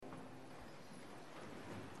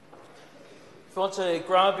If you want to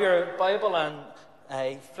grab your Bible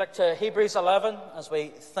and flick to Hebrews 11 as we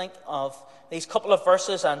think of these couple of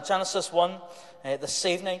verses and Genesis 1 this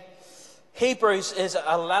evening. Hebrews is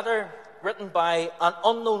a letter written by an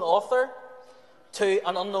unknown author to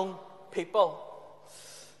an unknown people,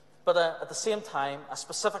 but at the same time a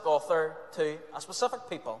specific author to a specific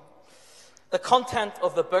people. The content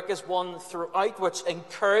of the book is one throughout which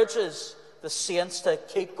encourages the saints to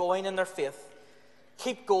keep going in their faith.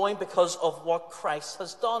 Keep going because of what Christ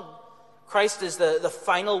has done. Christ is the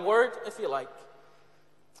final word, if you like.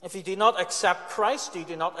 If you do not accept Christ, you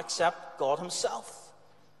do not accept God himself.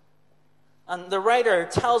 And the writer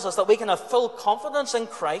tells us that we can have full confidence in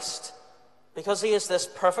Christ because he is this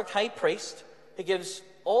perfect high priest who gives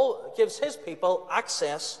his people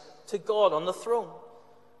access to God on the throne.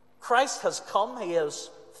 Christ has come. He is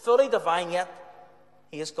fully divine, yet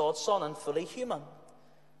he is God's Son and fully human,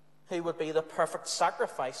 who would be the perfect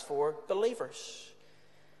sacrifice for believers.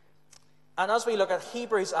 And as we look at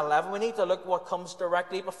Hebrews 11, we need to look what comes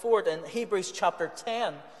directly before it. In Hebrews chapter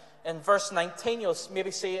 10, in verse 19, you'll maybe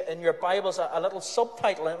see in your Bibles a little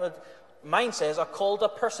subtitle. Mine says, a call to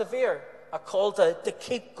persevere, a call to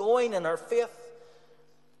keep going in our faith.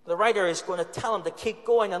 The writer is going to tell him to keep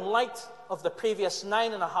going in light of the previous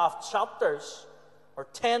 9.5 chapters, or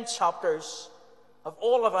 10 chapters, of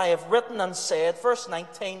all that I have written and said. Verse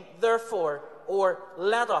 19, therefore, or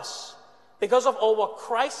let us, because of all what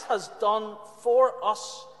Christ has done for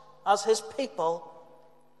us as his people,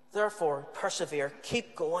 therefore persevere,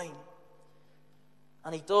 keep going.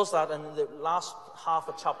 And he does that in the last half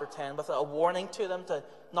of chapter 10 with a warning to them to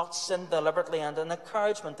not sin deliberately and an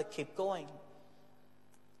encouragement to keep going.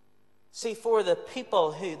 See, for the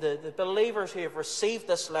people the believers who have received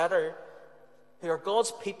this letter, who are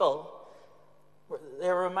God's people,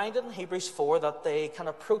 they're reminded in Hebrews 4 that they can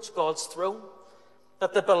approach God's throne,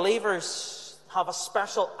 that the believers have a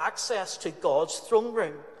special access to God's throne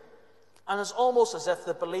room. And it's almost as if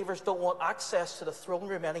the believers don't want access to the throne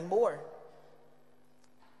room anymore.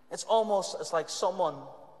 It's almost as like someone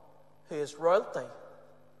who is royalty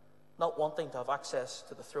not wanting to have access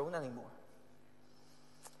to the throne anymore.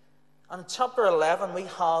 And in chapter 11, we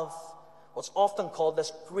have what's often called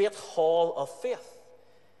this great hall of faith.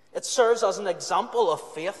 It serves as an example of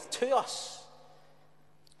faith to us.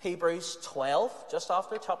 Hebrews 12, just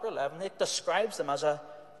after chapter 11, it describes them as a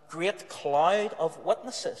great cloud of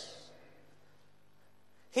witnesses.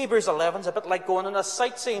 Hebrews 11 is a bit like going in a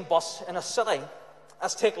sightseeing bus in a city.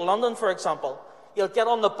 Let's take London, for example. You'll get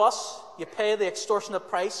on the bus, you pay the extortionate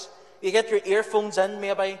price, you get your earphones in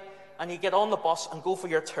maybe, and you get on the bus and go for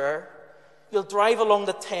your tour. You'll drive along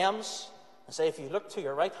the Thames, and say if you look to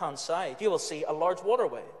your right-hand side, you will see a large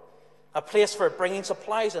waterway, a place for bringing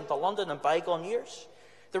supplies into London in bygone years.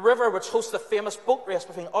 The river which hosts the famous boat race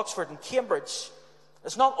between Oxford and Cambridge.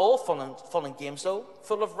 It's not all fun and games, though,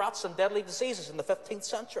 full of rats and deadly diseases in the 15th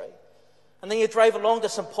century. And then you drive along to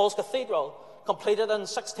St. Paul's Cathedral, completed in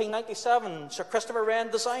 1697. Sir Christopher Wren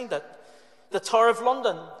designed it. The Tower of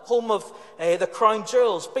London, home of the crown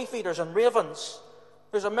jewels, beefeaters and ravens.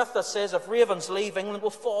 There's a myth that says if ravens leave, England will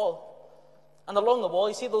fall. And along the wall,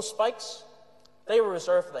 you see those spikes? They were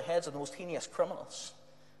reserved for the heads of the most heinous criminals.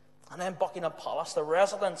 And then Buckingham Palace, the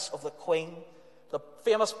residence of the Queen, the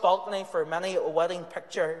famous balcony for many a wedding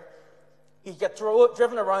picture. You get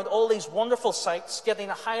driven around all these wonderful sights, getting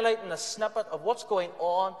a highlight and a snippet of what's going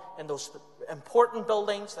on in those important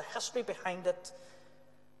buildings, the history behind it.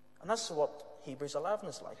 And that's what Hebrews 11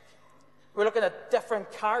 is like. We're looking at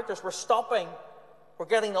different characters. We're stopping. We're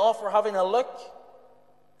getting off. We're having a look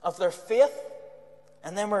of their faith.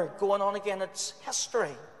 And then we're going on again. It's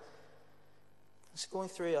history. It's going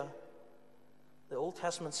through the Old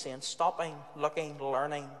Testament saints, stopping, looking,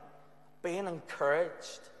 learning, being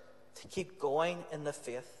encouraged to keep going in the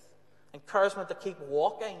faith. Encouragement to keep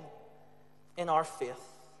walking in our faith.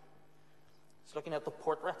 It's looking at the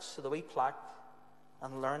portraits of the wee plaque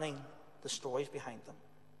and learning the stories behind them.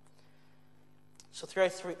 So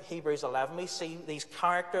throughout Hebrews 11, we see these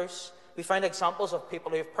characters. We find examples of people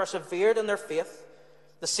who have persevered in their faith.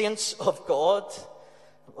 The saints of God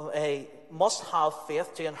must have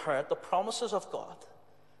faith to inherit the promises of God.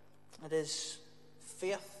 It is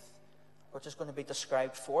faith which is going to be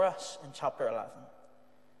described for us in chapter 11.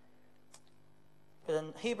 But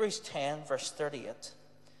in Hebrews 10, verse 38,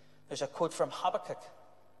 there's a quote from Habakkuk.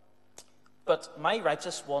 But my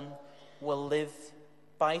righteous one will live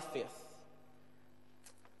by faith.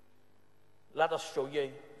 Let us show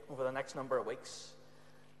you over the next number of weeks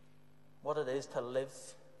what it is to live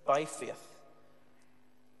by faith.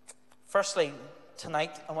 Firstly,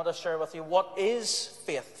 tonight, I want to share with you what is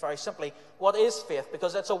faith. Very simply, what is faith?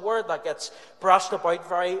 Because it's a word that gets brushed about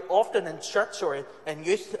very often in church or in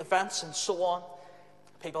youth events and so on.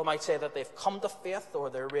 People might say that they've come to faith or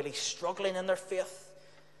they're really struggling in their faith.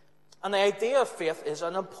 And the idea of faith is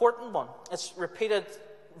an important one. It's repeated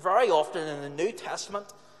very often in the New Testament,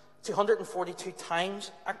 242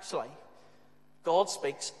 times actually. God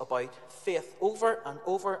speaks about faith over and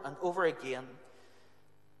over and over again.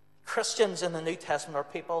 Christians in the New Testament are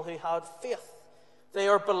people who had faith. They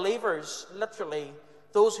are believers, literally.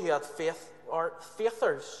 Those who had faith are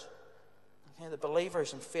faithers. Okay, the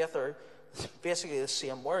believers and faith are basically the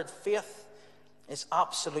same word. Faith is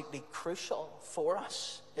absolutely crucial for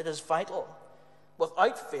us. It is vital.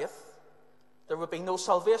 Without faith, there would be no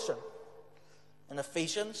salvation. In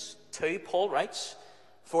Ephesians 2, Paul writes,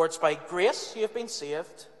 "For it's by grace you have been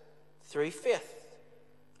saved through faith.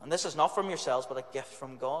 And this is not from yourselves, but a gift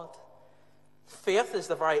from God." Faith is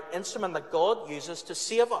the very instrument that God uses to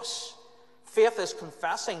save us. Faith is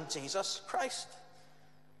confessing Jesus Christ.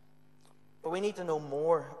 But we need to know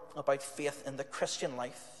more about faith in the Christian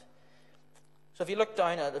life. So if you look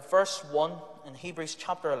down at verse 1 in Hebrews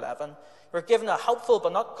chapter 11, we're given a helpful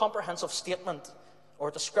but not comprehensive statement or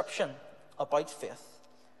description about faith.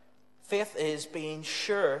 Faith is being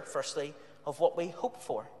sure, firstly, of what we hope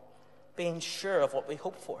for. Being sure of what we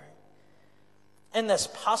hope for. In this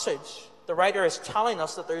passage, the writer is telling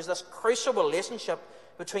us that there's this crucial relationship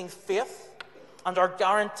between faith and our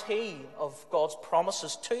guarantee of God's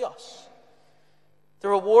promises to us. The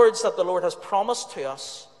rewards that the Lord has promised to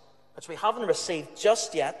us, which we haven't received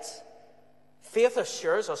just yet, faith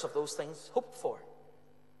assures us of those things hoped for.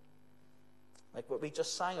 Like what we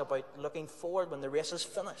just sang about looking forward when the race is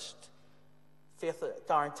finished. Faith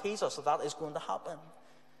guarantees us that that is going to happen.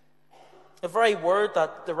 The very word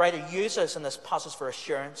that the writer uses in this passage for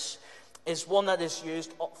assurance is one that is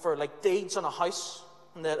used for like deeds on a house.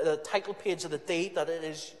 And the title page of the deed, that it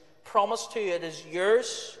is promised to you, it is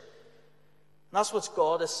yours. And that's what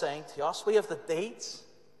God is saying to us. We have the deeds.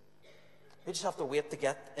 We just have to wait to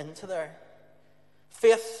get into there.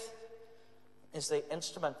 Faith is the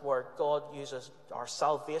instrument where God uses our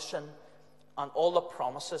salvation and all the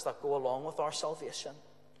promises that go along with our salvation.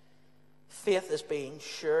 Faith is being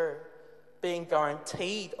sure, being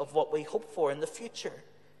guaranteed of what we hope for in the future.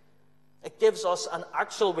 It gives us an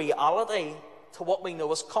actual reality to what we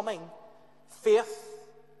know is coming. Faith,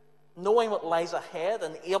 knowing what lies ahead,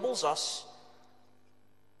 enables us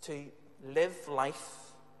to live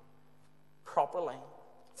life properly.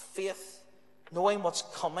 Faith, knowing what's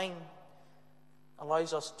coming,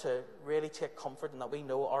 allows us to really take comfort in that we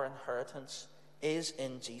know our inheritance is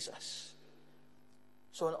in Jesus.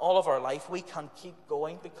 So in all of our life, we can keep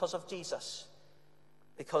going because of Jesus,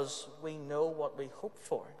 because we know what we hope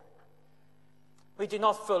for. We do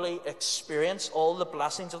not fully experience all the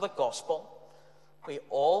blessings of the gospel. We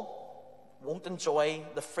all won't enjoy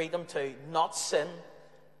the freedom to not sin.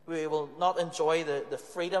 We will not enjoy the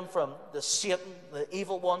freedom from the Satan, the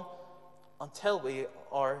evil one, until we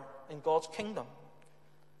are in God's kingdom.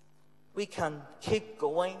 We can keep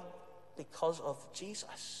going because of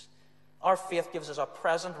Jesus. Our faith gives us a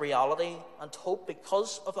present reality and hope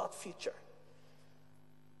because of that future.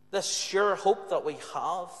 This sure hope that we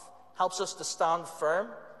have helps us to stand firm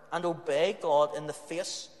and obey God in the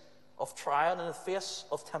face of trial, in the face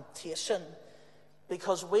of temptation,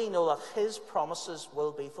 because we know that his promises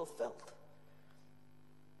will be fulfilled.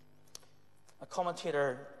 A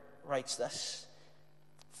commentator writes this: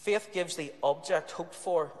 faith gives the object hoped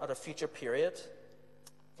for at a future period.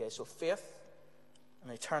 Okay, so faith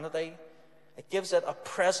in eternity, it gives it a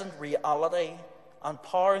present reality and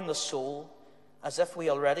power in the soul as if we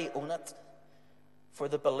already own it. For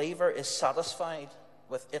the believer is satisfied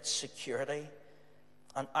with its security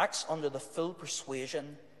and acts under the full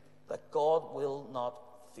persuasion that God will not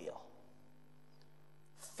fail.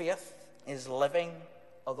 Faith is living,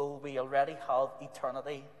 although we already have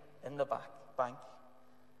eternity in the bank.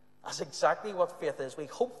 That's exactly what faith is. We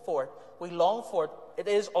hope for it. We long for it. It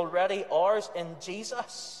is already ours in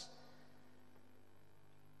Jesus.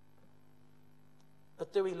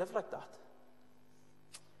 But do we live like that?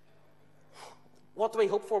 What do we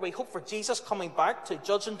hope for? We hope for Jesus coming back to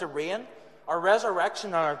judge and to reign, our resurrection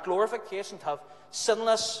and our glorification, to have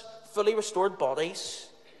sinless, fully restored bodies.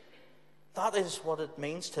 That is what it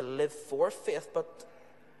means to live for faith. But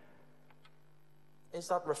is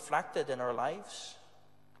that reflected in our lives?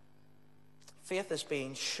 Faith is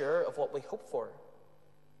being sure of what we hope for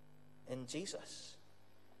in Jesus.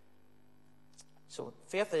 So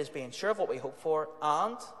faith is being sure of what we hope for,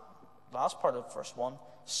 and, last part of verse 1,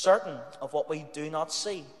 certain of what we do not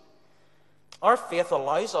see. Our faith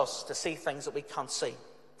allows us to see things that we can't see.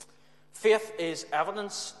 Faith is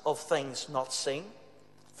evidence of things not seen.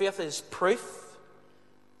 Faith is proof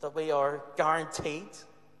that we are guaranteed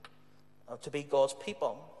to be God's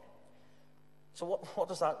people. So what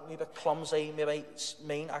does that maybe clumsy maybe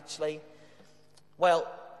mean actually? Well,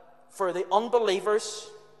 for the unbelievers,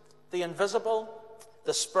 the invisible,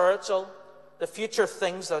 the spiritual, the future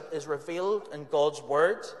things that is revealed in God's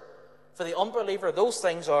word, for the unbeliever, those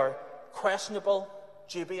things are questionable,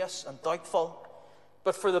 dubious, and doubtful.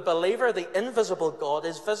 But for the believer, the invisible God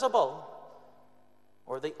is visible,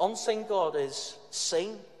 or the unseen God is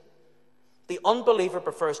seen. The unbeliever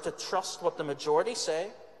prefers to trust what the majority say,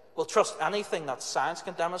 will trust anything that science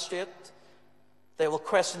can demonstrate. They will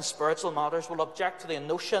question spiritual matters, will object to the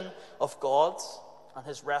notion of God and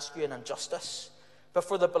his rescue and injustice. But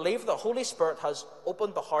for the believer, the Holy Spirit has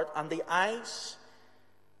opened the heart and the eyes.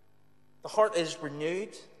 The heart is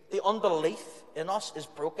renewed. The unbelief in us is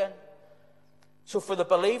broken. So for the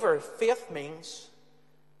believer, faith means,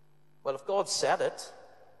 well, if God said it,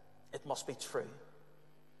 it must be true.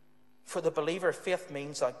 For the believer, faith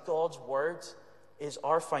means that God's word is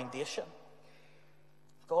our foundation.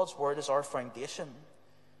 God's word is our foundation.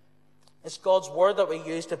 It's God's word that we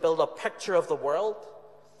use to build a picture of the world.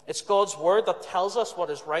 It's God's word that tells us what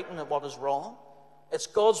is right and what is wrong. It's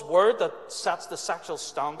God's word that sets the sexual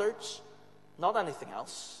standards, not anything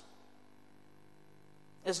else.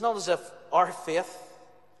 It's not as if our faith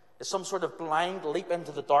is some sort of blind leap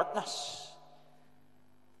into the darkness.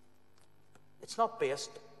 It's not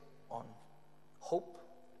based on hope,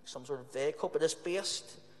 some sort of vague hope. It is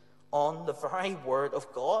based on the very word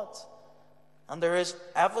of God. And there is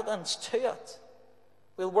evidence to it.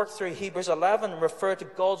 We'll work through Hebrews 11 and refer to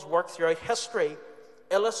God's work throughout history,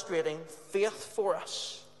 illustrating faith for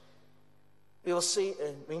us. We will see,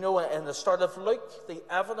 we know in the start of Luke, the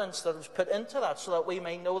evidence that was put into that so that we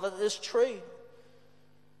may know that it is true.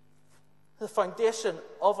 The foundation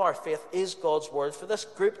of our faith is God's word. For this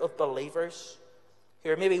group of believers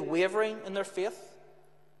who are maybe wavering in their faith,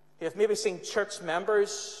 who have maybe seen church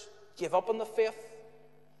members give up on the faith.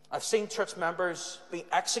 I've seen church members be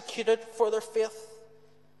executed for their faith.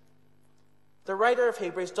 The writer of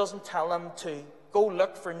Hebrews doesn't tell them to go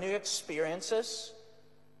look for new experiences.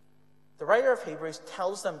 The writer of Hebrews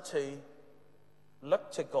tells them to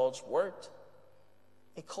look to God's word.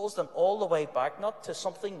 He calls them all the way back, not to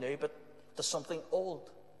something new, but to something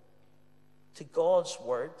old, to God's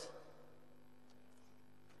word.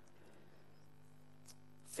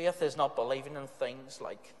 Faith is not believing in things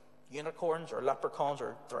like unicorns or leprechauns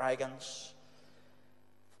or dragons.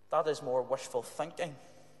 That is more wishful thinking,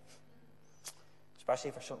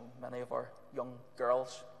 especially for so many of our young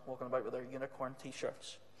girls walking about with their unicorn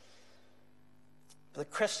t-shirts. The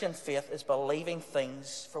Christian faith is believing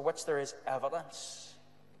things for which there is evidence.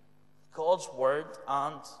 God's word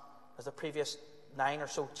and, as the previous 9 or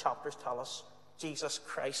so chapters tell us, Jesus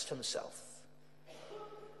Christ himself.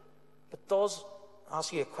 But does,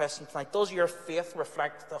 ask you a question tonight, does your faith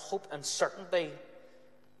reflect the hope and certainty?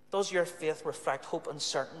 Does your faith reflect hope and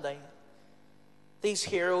certainty? These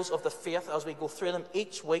heroes of the faith, as we go through them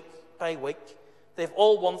each week by week, they've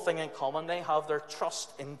all one thing in common. They have their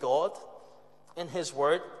trust in God, in his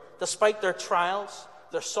word. Despite their trials,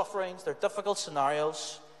 their sufferings, their difficult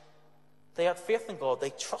scenarios, they had faith in God.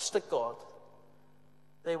 They trusted God.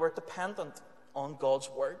 They were dependent on God's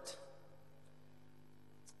word.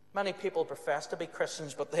 Many people profess to be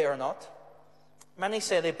Christians, but they are not. Many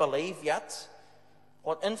say they believe, yet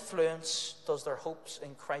what influence does their hopes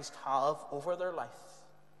in Christ have over their life?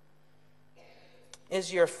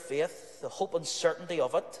 Is your faith, the hope and certainty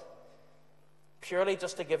of it, purely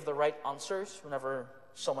just to give the right answers whenever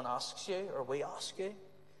someone asks you or we ask you?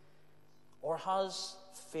 Or has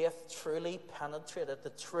faith truly penetrated the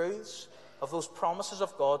truths of those promises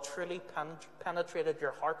of God, truly penetrated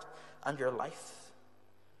your heart and your life?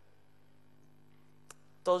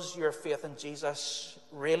 Does your faith in Jesus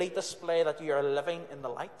really display that you are living in the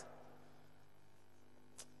light?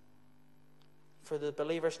 For the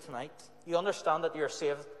believers tonight, you understand that you are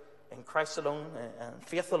saved in Christ alone and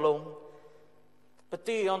faith alone. But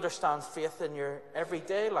do you understand faith in your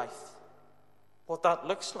everyday life? What that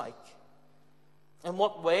looks like? In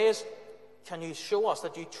what ways can you show us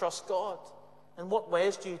that you trust God? In what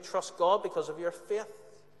ways do you trust God because of your faith?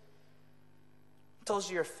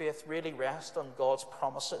 Does your faith really rest on God's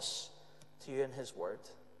promises to you in his word?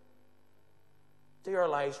 Do our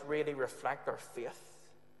lives really reflect our faith?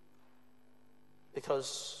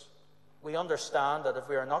 Because we understand that if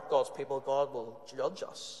we are not God's people, God will judge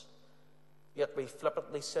us. Yet we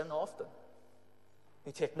flippantly sin often.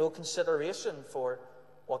 We take no consideration for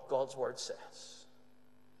what God's word says.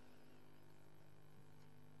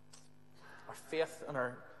 Our faith and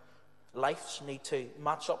our lives need to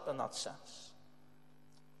match up in that sense.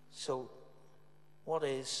 So, what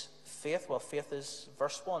is faith? Well, faith is,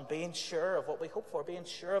 verse 1, being sure of what we hope for, being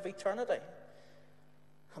sure of eternity.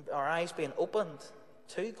 Our eyes being opened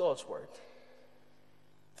to God's word.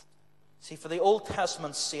 See, for the Old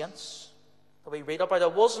Testament saints that we read about,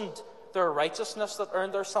 it wasn't their righteousness that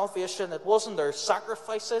earned their salvation. It wasn't their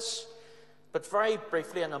sacrifices. But very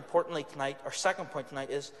briefly and importantly tonight, our second point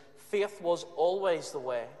tonight is faith was always the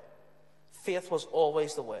way. Faith was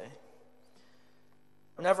always the way.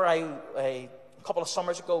 Whenever a couple of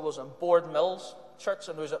summers ago, was in Board Mills Church,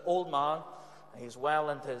 and there was an old man. He's well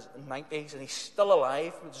into his 90s, and he's still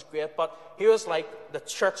alive, which is great. But he was like the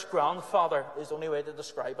church grandfather, is the only way to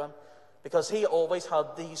describe him, because he always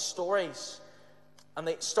had these stories. And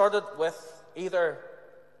they started with either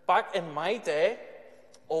back in my day,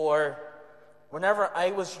 or whenever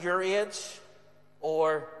I was your age,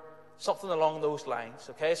 or something along those lines.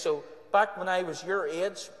 Okay, so back when I was your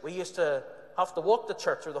age, we used to have to walk to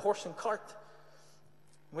church, or the horse and cart.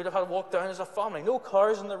 We'd have had to walk down as a family. No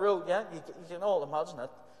cars on the road, yeah? You can all imagine it.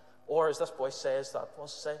 Or as this boy says, that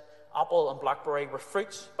wants to say, apple and blackberry were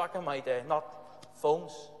fruits back in my day, not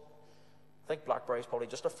phones. I think blackberry is probably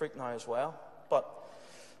just a fruit now as well. But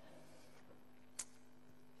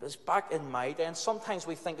it was back in my day, and sometimes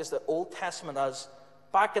we think as the Old Testament as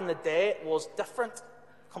back in the day it was different,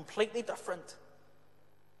 completely different.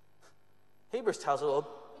 Hebrews tells us, well,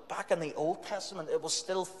 back in the Old Testament it was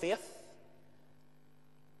still faith.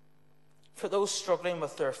 For those struggling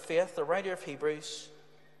with their faith, the writer of Hebrews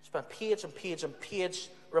spent page and page and page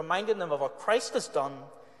reminding them of what Christ has done.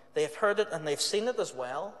 They have heard it and they've seen it as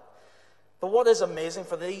well. But what is amazing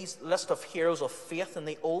for these list of heroes of faith in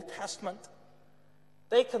the Old Testament,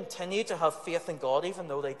 they continue to have faith in God even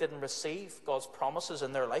though they didn't receive God's promises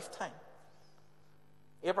in their lifetime.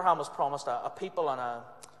 Abraham was promised a people and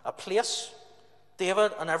a place.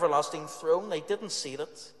 David, an everlasting throne. They didn't see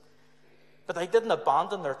it. But they didn't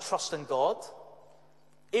abandon their trust in God.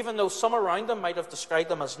 Even though some around them might have described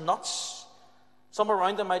them as nuts. Some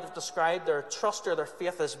around them might have described their trust or their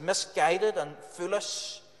faith as misguided and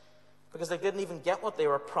foolish, because they didn't even get what they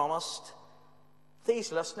were promised.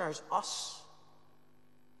 These listeners, us,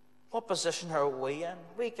 what position are we in?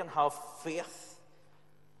 We can have faith.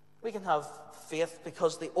 We can have faith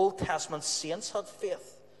because the Old Testament saints had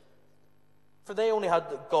faith. For they only had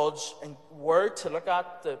God's word to look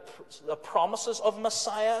at, the promises of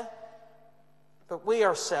Messiah. But we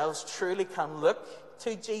ourselves truly can look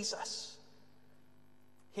to Jesus.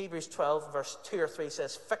 Hebrews 12, verse 2 or 3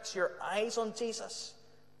 says, fix your eyes on Jesus.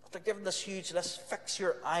 After giving this huge list, fix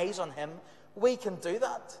your eyes on him. We can do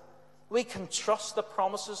that. We can trust the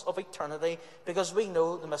promises of eternity because we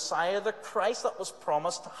know the Messiah, the Christ that was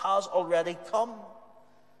promised, has already come.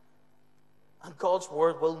 And God's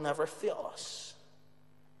word will never fail us.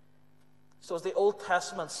 So as the Old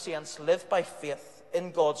Testament saints live by faith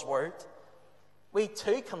in God's word, we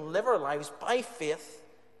too can live our lives by faith,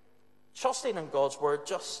 trusting in God's word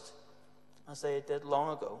just as they did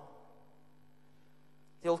long ago.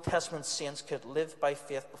 The Old Testament saints could live by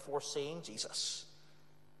faith before seeing Jesus,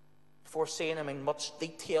 before seeing him in much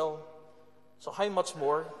detail. So how much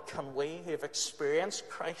more can we who have experienced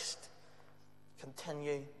Christ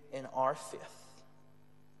continue in our faith?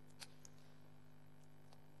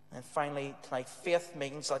 And finally, tonight, faith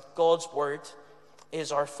means that God's word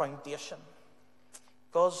is our foundation.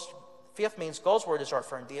 Faith means God's word is our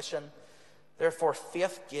foundation. Therefore,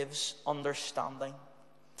 faith gives understanding.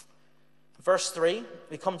 Verse 3,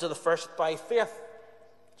 we come to the first by faith.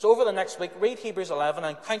 So over the next week, read Hebrews 11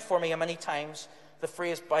 and count for me how many times the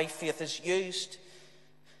phrase by faith is used.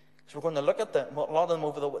 Because we're going to look at a lot of them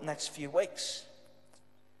over the next few weeks.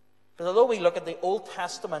 But although we look at the Old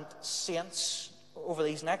Testament saints over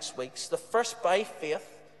these next weeks, the first by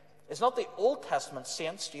faith is not the Old Testament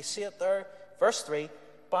saints. Do you see it there? Verse 3,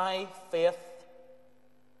 by faith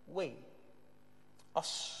we,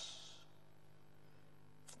 us.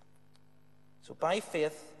 So by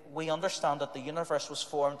faith we understand that the universe was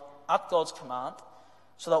formed at God's command,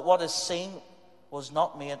 so that what is seen was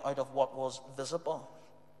not made out of what was visible.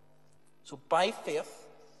 So by faith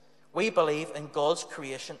we believe in God's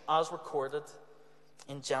creation as recorded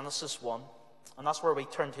in Genesis 1. And that's where we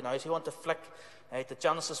turn to now. So you want to flick to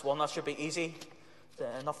Genesis 1, that should be easy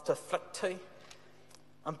enough to flick to.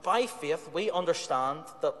 And by faith, we understand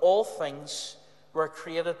that all things were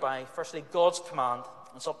created by, firstly, God's command.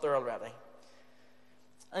 It's up there already.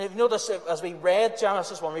 And you've noticed as we read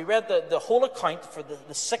Genesis 1, we read the whole account for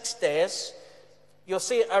the 6 days. You'll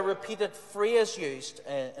see a repeated phrase used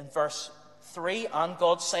in verse 3, and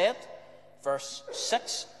God said. Verse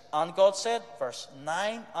 6, and God said. Verse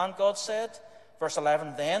 9, and God said. Verse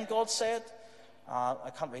 11, then God said.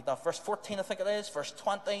 I can't read that. Verse 14, I think it is. Verse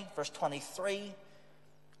 20, verse 23.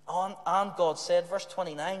 And God said. Verse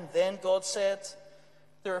 29, then God said.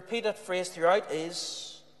 The repeated phrase throughout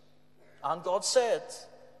is, and God said.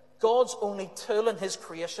 God's only tool in his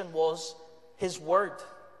creation was his word.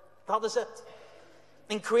 That is it.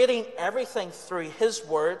 In creating everything through his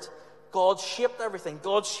word, God shaped everything.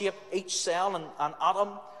 God shaped each cell and atom,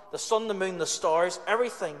 the sun, the moon, the stars.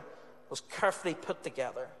 Everything was carefully put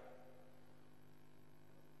together.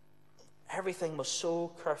 Everything was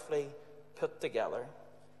so carefully put together.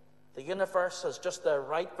 The universe has just the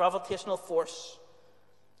right gravitational force.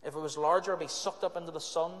 If it was larger, it would be sucked up into the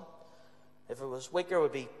sun. If it was weaker, it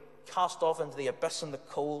would be cast off into the abyss and the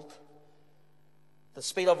cold. The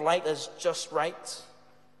speed of light is just right.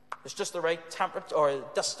 It's just the right temperature or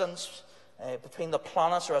distance between the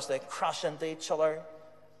planets, or as they crash into each other.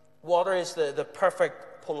 Water is the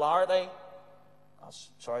perfect polarity.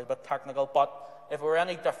 Sorry, a bit technical, but if it were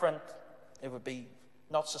any different, it would be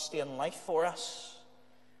not sustain life for us.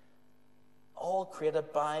 All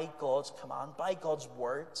created by God's command, by God's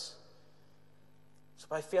words. So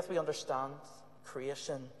by faith we understand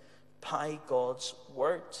creation by God's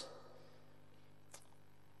word.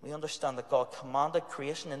 We understand that God commanded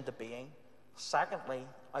creation into being. Secondly,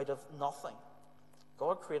 out of nothing.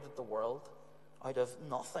 God created the world out of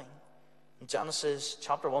nothing. In Genesis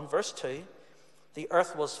chapter 1, verse 2, the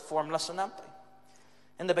earth was formless and empty.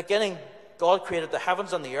 In the beginning, God created the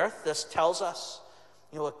heavens and the earth. This tells us,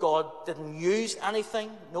 that God didn't use anything,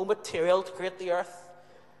 no material to create the earth.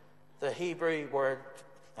 The Hebrew word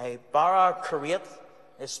bara, create,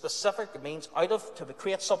 is specific. It means to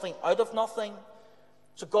create something out of nothing.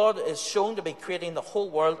 So God is shown to be creating the whole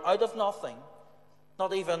world out of nothing.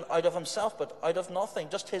 Not even out of himself, but out of nothing.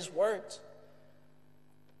 Just his word.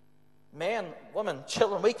 Men, women,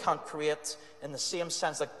 children, we can't create in the same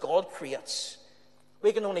sense that God creates.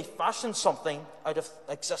 We can only fashion something out of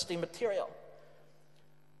existing material.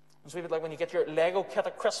 It's a bit like when you get your Lego kit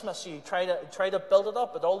at Christmas, you try to build it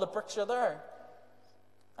up, but all the bricks are there.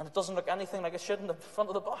 And it doesn't look anything like it should in the front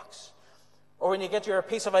of the box. Or when you get your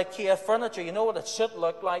piece of IKEA furniture, you know what it should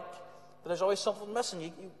look like, but there's always something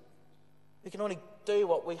missing. We can only do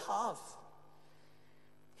what we have.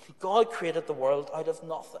 God created the world out of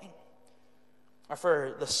nothing. Or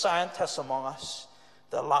for the scientists among us,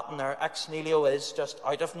 the Latin there, ex nihilo, is just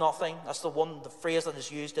out of nothing. That's the phrase that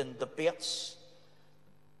is used in debates.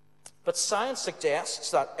 But science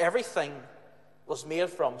suggests that everything was made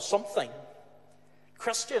from something.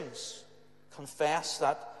 Christians confess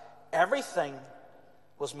that everything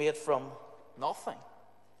was made from nothing.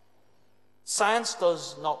 Science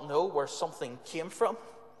does not know where something came from.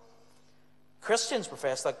 Christians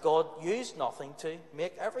profess that God used nothing to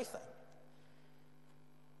make everything.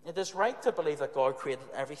 It is right to believe that God created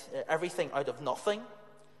everything out of nothing.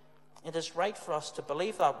 It is right for us to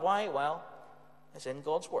believe that. Why? Well, it's in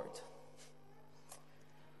God's word.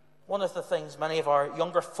 One of the things many of our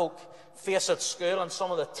younger folk face at school, and some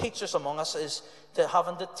of the teachers among us, is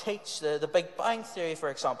having to teach the Big Bang Theory, for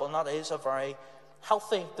example, and that is a very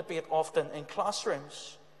healthy debate often in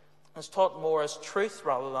classrooms. It's taught more as truth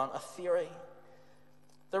rather than a theory.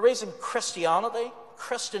 The reason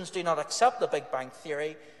Christians do not accept the Big Bang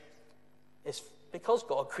Theory is because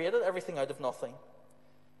God created everything out of nothing.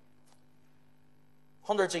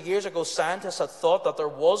 Hundreds of years ago, scientists had thought that there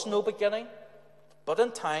was no beginning, but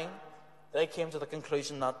in time, they came to the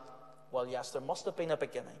conclusion that, well, yes, there must have been a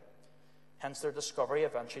beginning. Hence their discovery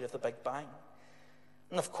eventually of the Big Bang.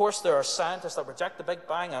 And of course, there are scientists that reject the Big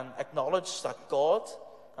Bang and acknowledge that God,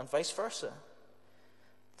 and vice versa.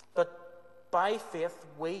 But by faith,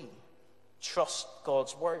 we trust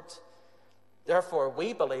God's word. Therefore,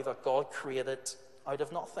 we believe that God created out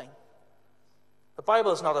of nothing. The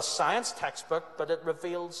Bible is not a science textbook, but it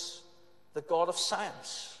reveals the God of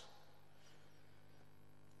science.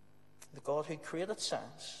 The God who created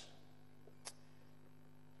science.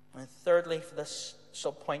 And thirdly, for this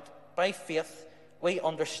subpoint, by faith, we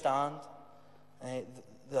understand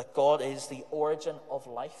that God is the origin of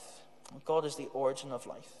life. God is the origin of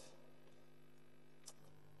life.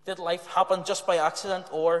 Did life happen just by accident,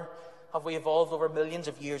 or have we evolved over millions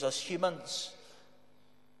of years as humans?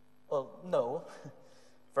 Well, no.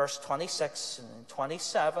 Verse 26 and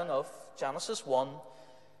 27 of Genesis 1,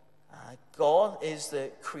 God is the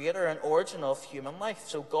creator and origin of human life.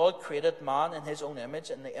 So God created man in his own image.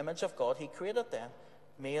 In the image of God, he created them,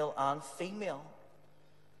 male and female.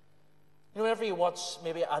 Whenever you watch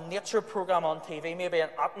maybe a nature program on TV, maybe an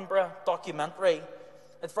Attenborough documentary,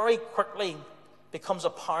 it very quickly becomes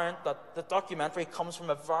apparent that the documentary comes from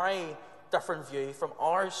a very different view from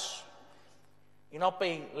ours. You'll not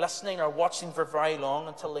be listening or watching for very long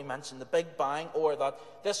until they mention the Big Bang, or that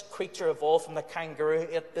this creature evolved from the kangaroo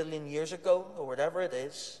 8 billion years ago, or whatever it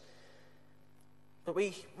is. But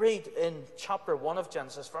we read in chapter 1 of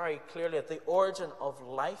Genesis very clearly that the origin of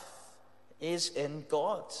life is in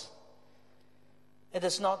God. It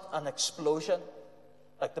is not an explosion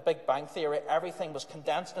like the Big Bang Theory. Everything was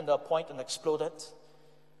condensed into a point and exploded.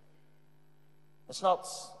 It's not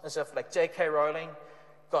as if like J.K. Rowling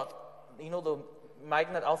got, the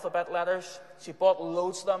magnet alphabet letters. She bought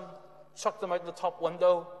loads of them, chucked them out the top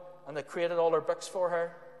window, and they created all her books for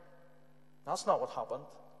her. That's not what happened.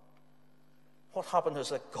 What happened is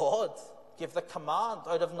that God gave the command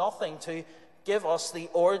out of nothing to give us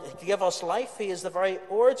life. He is the very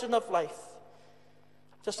origin of life.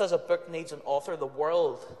 Just as a book needs an author, the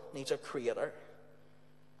world needs a creator.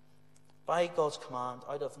 By God's command,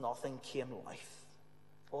 out of nothing came life.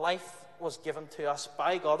 Life was given to us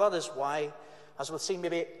by God. That is why, as we'll see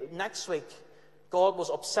maybe next week, God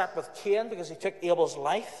was upset with Cain because he took Abel's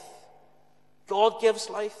life. God gives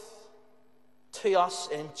life to us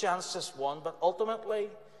in Genesis 1, but ultimately,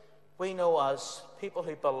 we know as people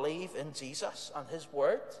who believe in Jesus and his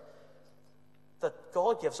word, that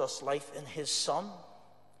God gives us life in his Son.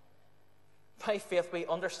 By faith, we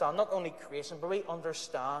understand not only creation, but we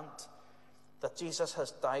understand that Jesus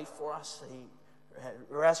has died for us. He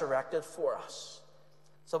resurrected for us.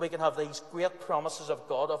 So we can have these great promises of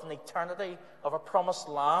God, of an eternity, of a promised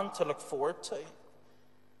land to look forward to.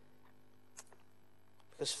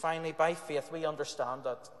 Because finally, by faith, we understand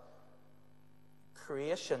that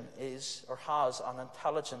creation is or has an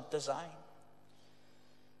intelligent design.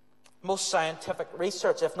 Most scientific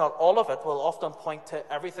research, if not all of it, will often point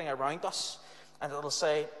to everything around us, and it'll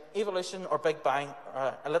say evolution or Big Bang,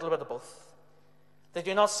 a little bit of both. They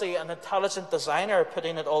do not see an intelligent designer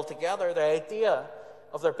putting it all together. The idea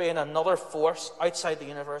of there being another force outside the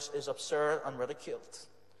universe is absurd and ridiculed.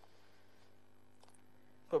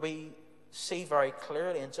 But we see very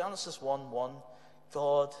clearly in Genesis 1:1,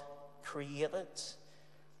 God created.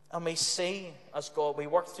 And we see, as God, we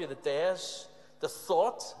work through the days, the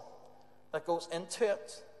thought that goes into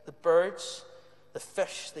it, the birds, the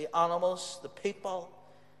fish, the animals, the people.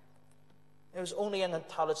 It was only an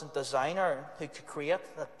intelligent designer who could create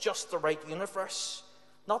just the right universe,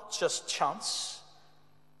 not just chance,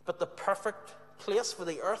 but the perfect place for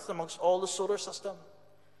the earth amongst all the solar system.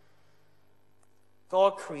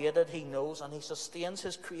 God created, he knows, and he sustains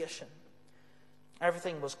his creation.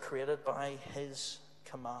 Everything was created by his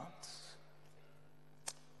command.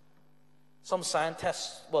 Some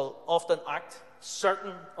scientists will often act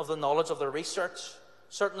certain of the knowledge of their research,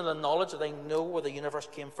 certain of the knowledge that they know where the universe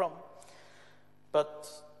came from. But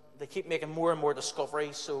they keep making more and more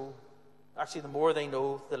discoveries, so actually the more they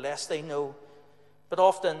know, the less they know. But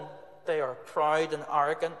often they are proud and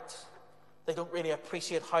arrogant. They don't really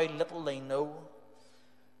appreciate how little they know.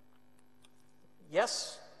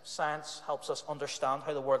 Yes, science helps us understand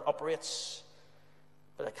how the world operates,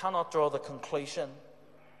 but it cannot draw the conclusion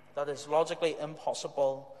that is logically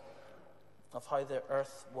impossible of how the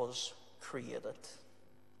earth was created.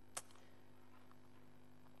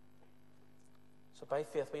 So by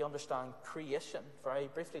faith we understand creation very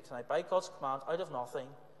briefly tonight. By God's command, out of nothing,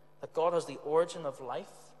 that God has the origin of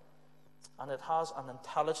life, and it has an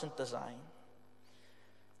intelligent design.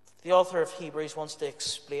 The author of Hebrews wants to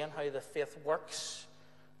explain how the faith works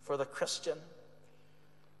for the Christian.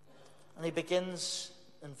 And he begins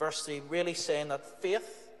in verse 3 really saying that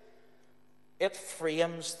faith, it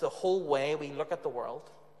frames the whole way we look at the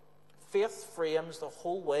world. Faith frames the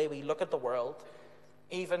whole way we look at the world,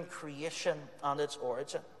 even creation and its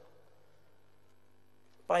origin.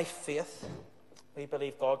 By faith, we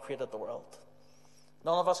believe God created the world.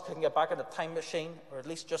 None of us can get back in a time machine, or at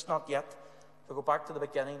least just not yet, to go back to the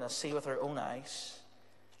beginning and see with our own eyes.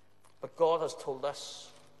 But God has told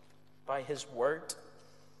us by his word,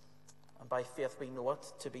 and by faith we know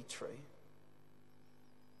it to be true.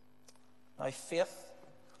 Now, faith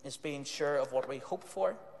is being sure of what we hope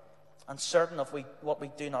for and certain of what we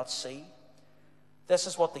do not see. This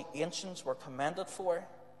is what the ancients were commended for.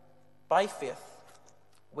 By faith,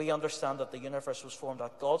 we understand that the universe was formed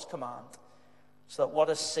at God's command, so that what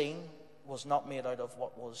is seen was not made out of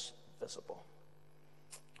what was visible.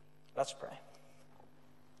 Let's pray.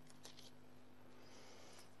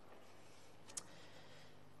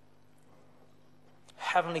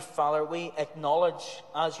 Heavenly Father, we acknowledge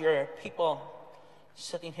as your people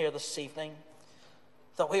sitting here this evening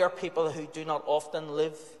that we are people who do not often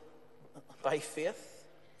live by faith.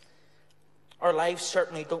 Our lives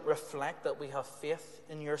certainly don't reflect that we have faith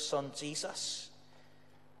in your Son Jesus.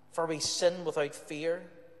 For we sin without fear.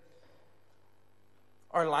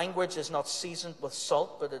 Our language is not seasoned with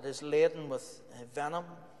salt, but it is laden with venom.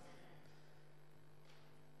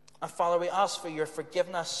 And Father, we ask for your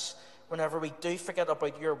forgiveness whenever we do forget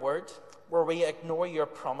about your word, where we ignore your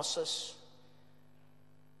promises.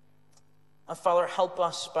 And Father, help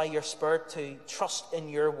us by your Spirit to trust in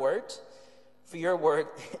your word, for your word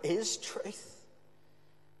is truth.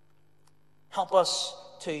 Help us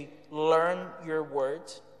to learn your word.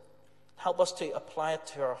 Help us to apply it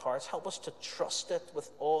to our hearts. Help us to trust it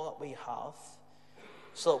with all that we have,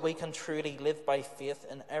 so that we can truly live by faith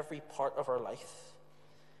in every part of our life.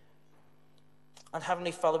 And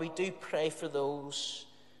Heavenly Father, we do pray for those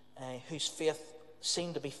whose faith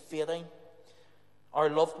seem to be fading. Our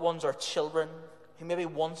loved ones, our children, who maybe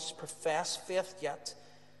once professed faith, yet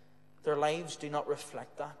their lives do not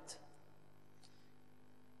reflect that.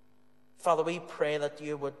 Father, we pray that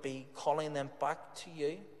you would be calling them back to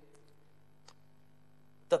you,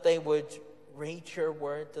 that they would read your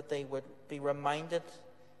word, that they would be reminded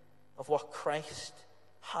of what Christ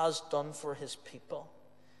has done for his people.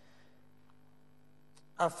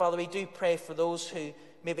 And Father, we do pray for those who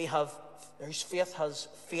maybe whose faith has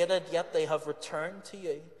faded, yet they have returned to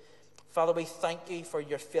you. Father, we thank you for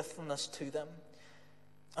your faithfulness to them.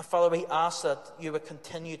 And Father, we ask that you would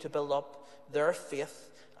continue to build up their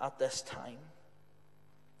faith at this time.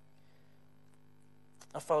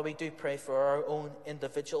 And Father, we do pray for our own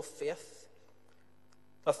individual faith,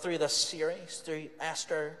 that through this series, through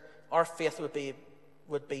Esther, our faith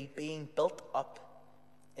would be being built up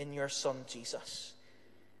in your Son Jesus.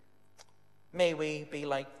 May we be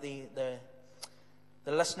like the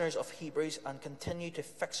listeners of Hebrews and continue to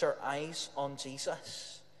fix our eyes on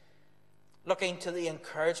Jesus, looking to the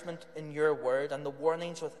encouragement in your word and the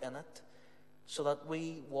warnings within it, so that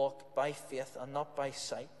we walk by faith and not by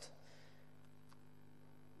sight.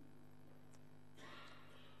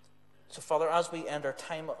 So, Father, as we end our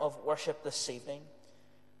time of worship this evening,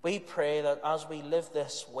 we pray that as we live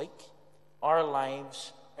this week, our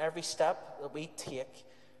lives, every step that we take,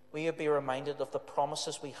 we would be reminded of the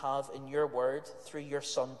promises we have in your word through your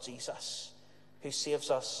Son, Jesus, who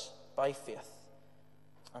saves us by faith.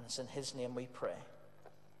 And it's in his name we pray.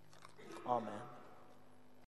 Amen.